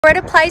We're at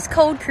a place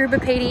called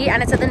Coorabapiti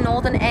and it's at the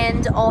northern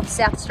end of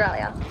South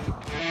Australia.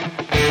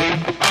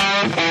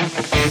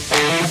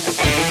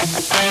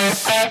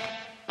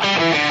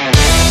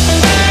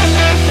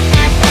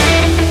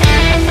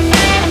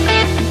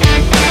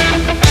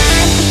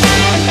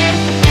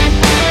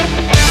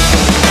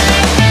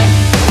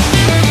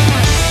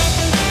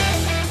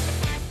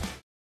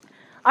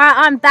 Alright,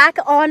 I'm back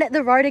on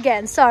the road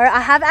again. So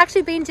I have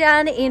actually been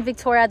down in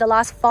Victoria the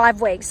last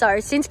 5 weeks, so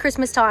since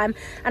Christmas time,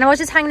 and I was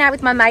just hanging out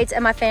with my mates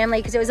and my family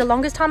because it was the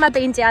longest time I've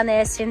been down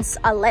there since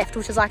I left,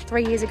 which was like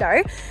 3 years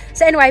ago.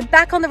 So anyway,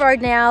 back on the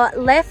road now.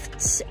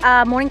 Left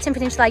Mornington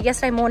Peninsula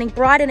yesterday morning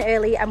bright and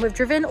early, and we've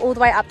driven all the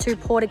way up to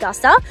Port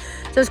Augusta.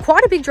 So it was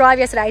quite a big drive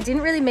yesterday. I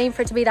didn't really mean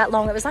for it to be that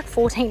long. It was like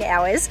 14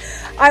 hours.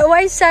 I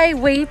always say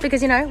we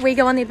because, you know, we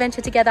go on the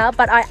adventure together,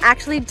 but I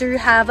actually do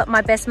have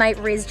my best mate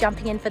Riz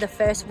jumping in for the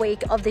first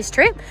week of this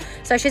trip.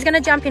 So she's going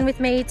to jump in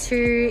with me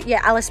to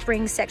Alice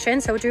Springs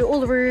section. So we'll do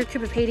Uluru,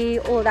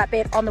 Coorabapiti, all of that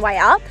bit on the way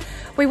up.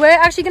 We were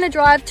actually going to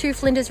drive to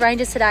Flinders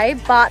Ranges today,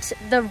 but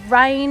the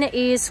rain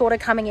is sort of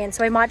coming in,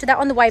 so we might do that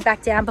on the way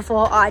back down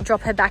before I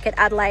drop her back at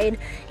Adelaide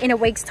in a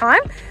week's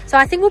time. So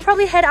I think we'll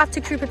probably head up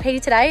to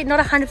Coorabapiti today.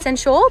 Not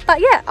 100% sure, but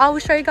yeah, I will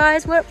show you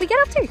guys what we get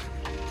up to.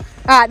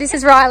 All right, this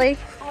is Riley.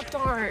 Oh,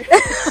 don't.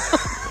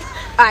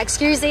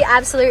 Excuse the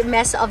absolute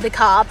mess of the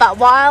car, but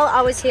while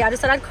I was here I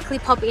just thought I'd quickly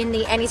pop in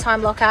the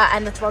anytime locker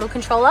and the throttle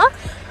controller.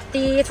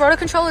 The throttle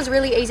controller is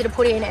really easy to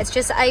put in. It's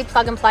just a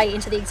plug and play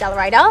into the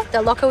accelerator.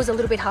 The locker was a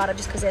little bit harder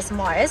just because there's some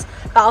wires,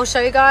 but I'll show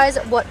you guys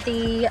what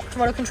the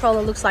throttle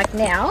controller looks like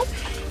now.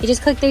 You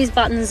just click these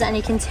buttons and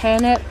you can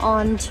turn it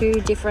on to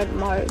different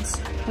modes,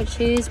 which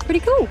is pretty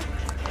cool.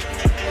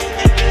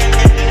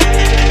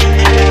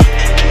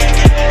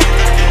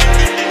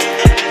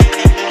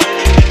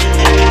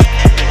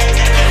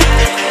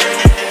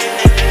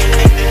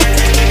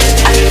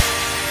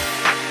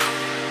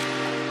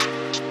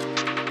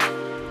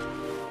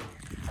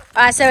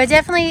 Alright, so we're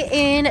definitely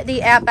in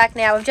the outback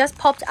now. We've just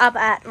popped up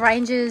at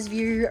Rangers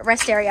View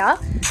Rest Area.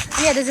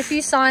 Yeah, there's a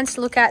few signs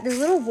to look at. There's a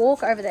little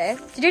walk over there.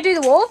 Did you do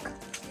the walk?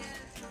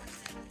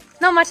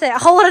 Not much there, a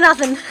whole lot of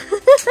nothing.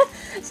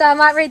 So I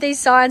might read these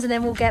signs and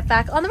then we'll get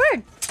back on the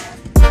road.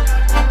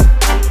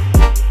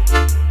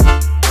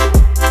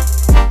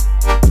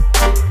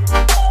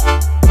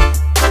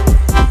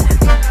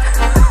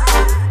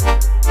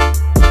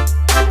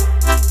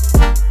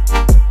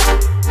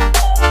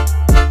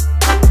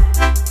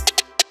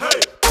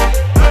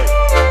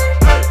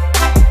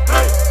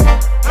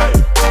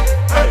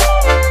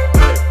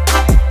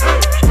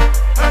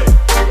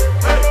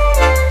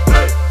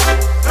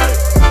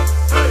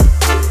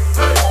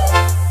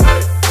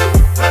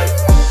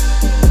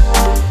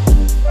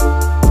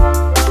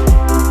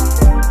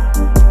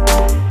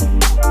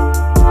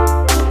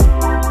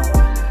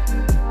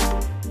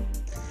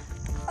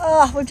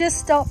 We've just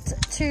stopped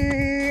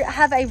to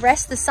have a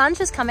rest. The sun's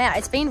just come out.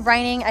 It's been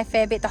raining a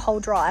fair bit the whole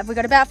drive. We've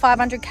got about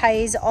 500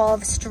 k's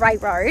of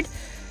straight road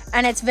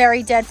and it's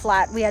very dead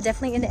flat. We are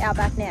definitely in the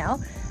outback now.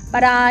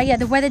 But yeah,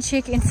 the weather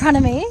chick in front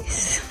of me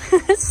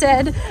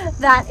said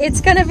that it's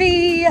gonna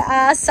be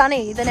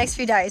sunny the next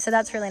few days, so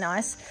that's really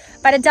nice.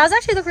 But it does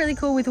actually look really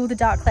cool with all the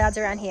dark clouds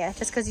around here,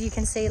 just because you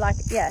can see like,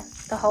 yeah,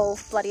 the whole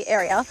bloody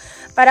area.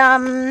 But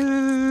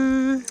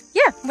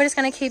yeah, we're just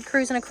gonna keep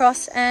cruising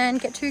across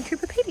and get to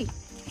Coorabapiti.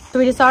 So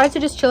we decided to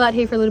just chill out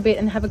here for a little bit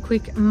and have a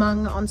quick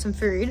mung on some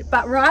food.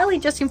 But Riley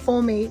just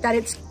informed me that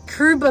it's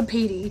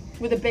Coorabapiti.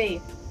 With a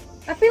B.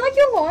 I feel like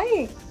you're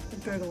lying.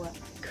 Google it.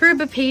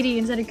 Coorabapiti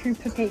instead of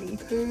Coorabapiti.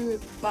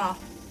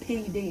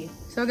 Coorabapiti.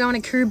 So we're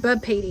going to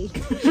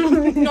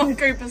Coorabapiti. Not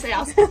Cooper's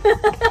house.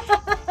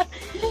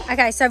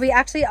 Okay, so we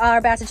actually are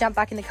about to jump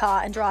back in the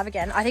car and drive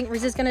again. I think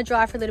Riz is going to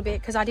drive for a little bit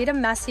because I did a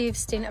massive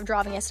stint of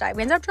driving yesterday.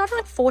 We ended up driving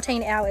like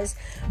 14 hours,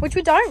 which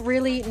we don't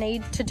really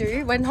need to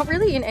do. We're not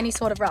really in any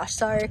sort of rush,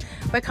 so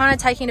we're kind of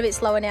taking it a bit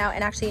slower now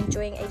and actually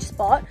enjoying each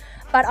spot.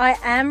 But I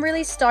am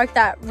really stoked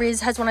that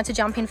Riz has wanted to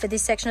jump in for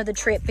this section of the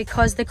trip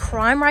because the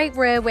crime rate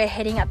where we're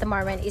heading at the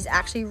moment is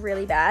actually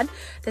really bad.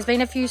 There's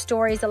been a few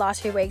stories the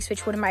last few weeks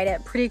which would have made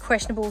it pretty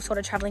questionable sort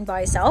of traveling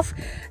by yourself.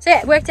 So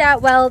yeah, it worked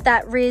out well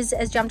that Riz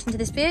has jumped into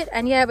this bit,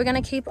 and yeah, we're going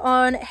to keep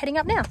on heading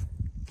up now.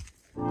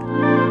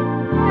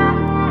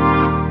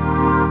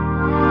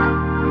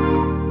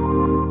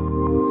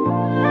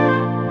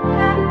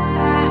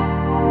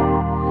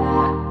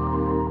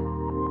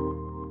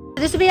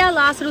 This will be our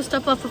last little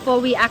stop off before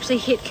we actually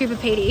hit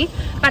Coorabapiti.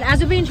 But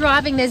as we've been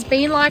driving, there's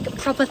been like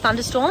proper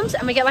thunderstorms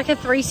and we get like a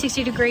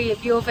 360-degree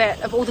view of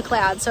it, of all the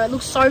clouds. So it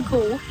looks so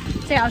cool.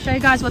 So yeah, I'll show you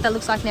guys what that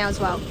looks like now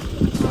as well.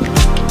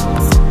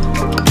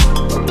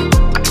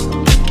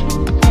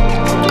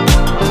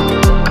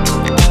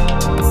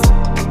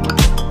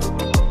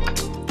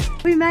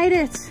 We made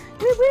it.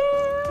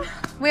 Woo-woo.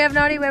 We have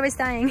no idea where we're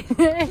staying.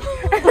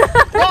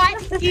 Right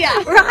here.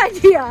 Right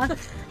here.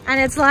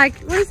 And it's like,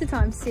 what is the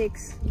time?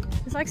 6.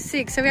 It's like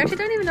 6, so we actually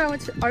don't even know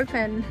what's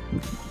open,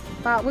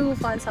 but we will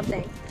find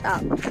something.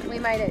 We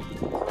made it.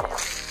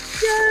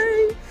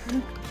 Yay!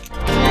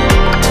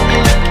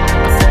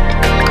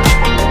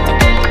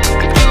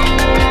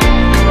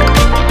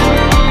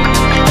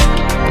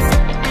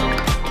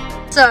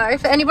 So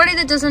for anybody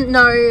that doesn't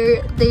know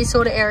these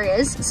sort of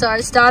areas, so I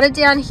started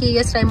down here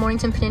yesterday,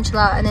 Mornington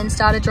Peninsula, and then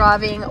started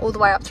driving all the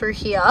way up through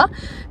here,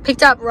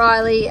 picked up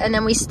Riley, and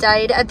then we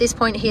stayed at this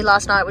point here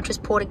last night, which was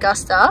Port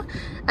Augusta,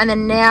 and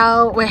then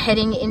now we're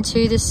heading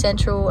into the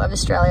central of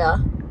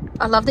Australia.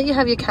 I love that you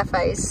have your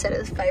cafes set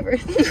as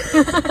favourite.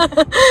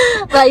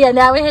 But yeah,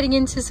 now we're heading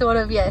into sort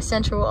of, yeah,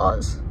 central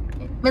Oz,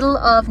 middle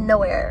of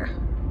nowhere.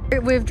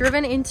 We've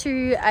driven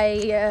into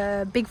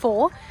a Big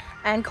Four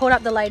and called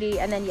up the lady,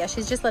 and then yeah,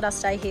 she's just let us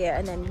stay here,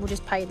 and then we'll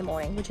just pay in the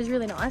morning, which is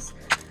really nice.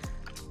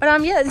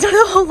 But yeah, there's not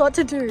a whole lot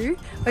to do.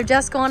 We've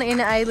just gone in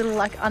a little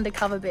like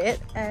undercover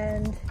bit,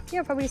 and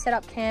yeah, probably set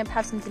up camp,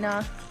 have some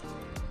dinner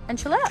and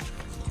chill out.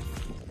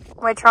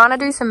 We're trying to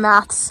do some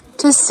maths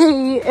to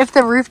see if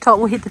the rooftop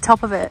will hit the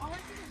top of it.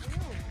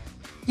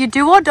 You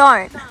do or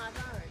don't? Nah, no,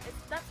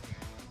 that's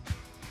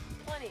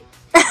plenty.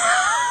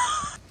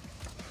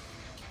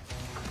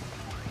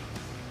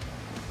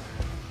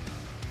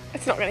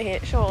 It's not gonna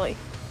hit, surely.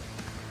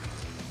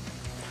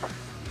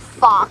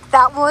 Fuck,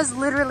 that was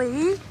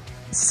literally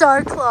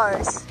so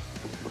close.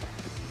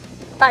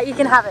 But you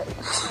can have it.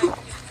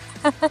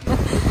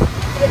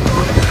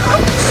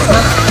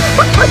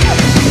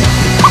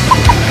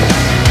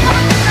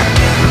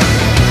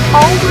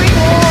 Oh my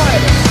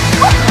god!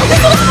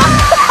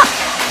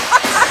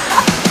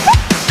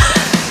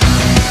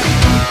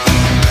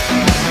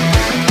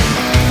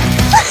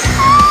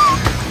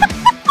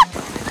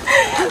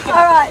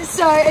 Alright,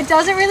 so it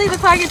doesn't really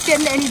look like it's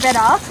getting any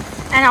better,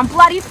 and I'm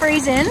bloody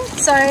freezing,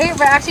 so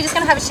we're actually just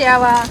gonna have a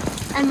shower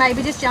and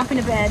maybe just jump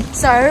into bed.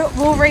 So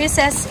we'll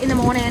reassess in the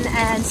morning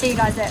and see you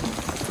guys then.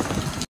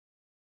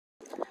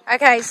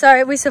 Okay,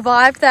 so we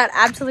survived that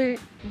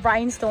absolute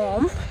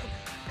rainstorm.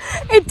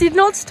 It did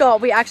not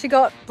stop. We actually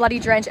got bloody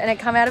drenched and it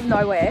came out of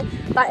nowhere.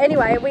 But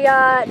anyway, we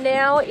are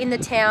now in the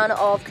town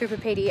of Cooper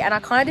Pedy, and I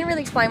kind of didn't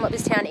really explain what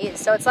this town is.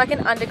 So it's like an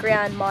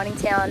underground mining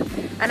town,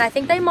 and I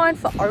think they mine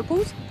for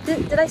opals. Do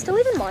they still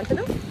even mine for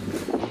them?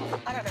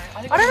 I don't know.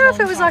 I don't know if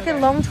it was like a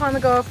long time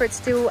ago or if it's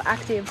still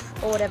active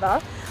or whatever.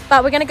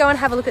 But we're going to go and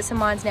have a look at some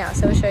mines now.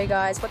 So we'll show you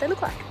guys what they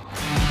look like.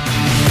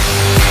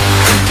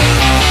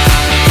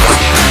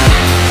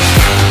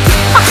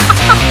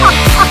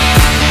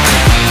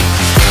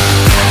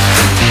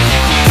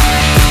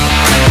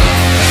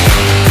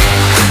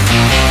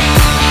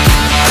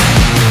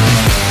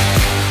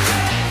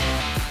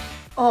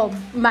 Oh,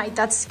 mate,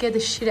 that scared the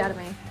shit out of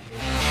me.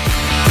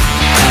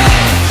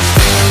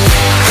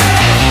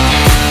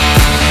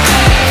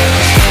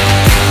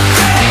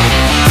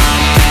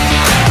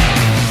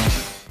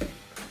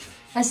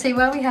 I see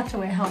why we have to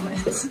wear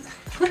helmets.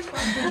 I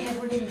think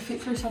everyone even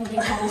fit through some of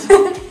these holes.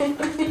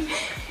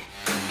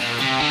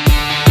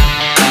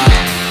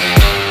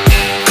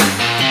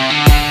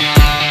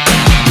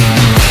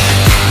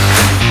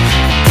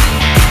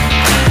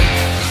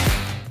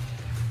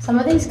 Some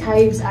of these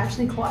caves are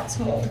actually quite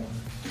small.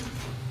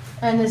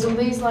 And there's all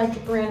these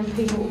like random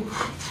people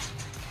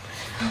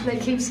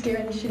that keep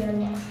scaring the shit out of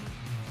me.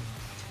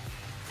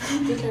 I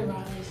think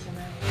O'Reilly's the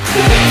man.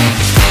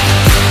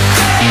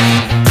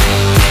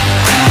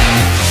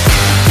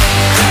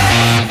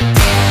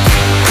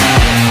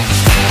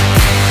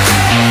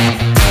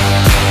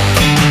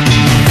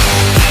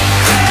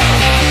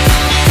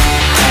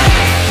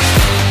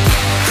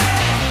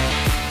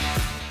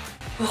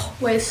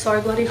 We're so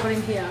bloody hot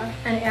in here,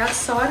 and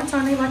outside it's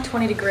only like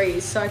 20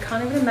 degrees, so I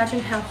can't even imagine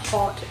how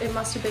hot it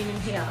must have been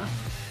in here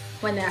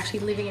when they're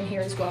actually living in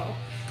here as well.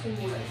 And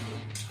working.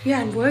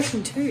 Yeah, and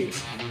working too.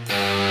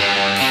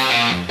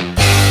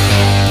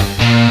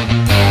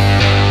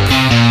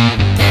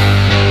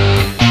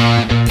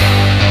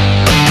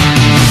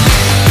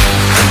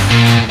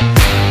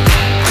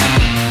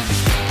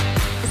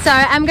 So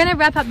I'm going to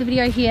wrap up the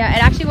video here.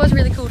 It actually was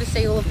really cool to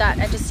see all of that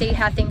and just see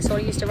how things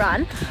sort of used to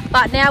run.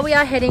 But now we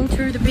are heading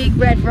to the big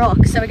red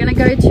rock. So we're going to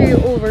go to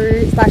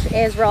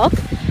Uluru/Ayers Rock.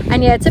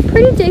 And yeah, it's a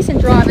pretty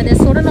decent drive and there's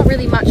sort of not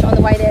really much on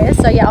the way there.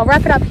 So yeah, I'll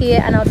wrap it up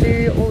here and I'll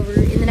do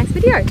Uluru in the next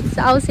video.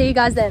 So I'll see you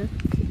guys then.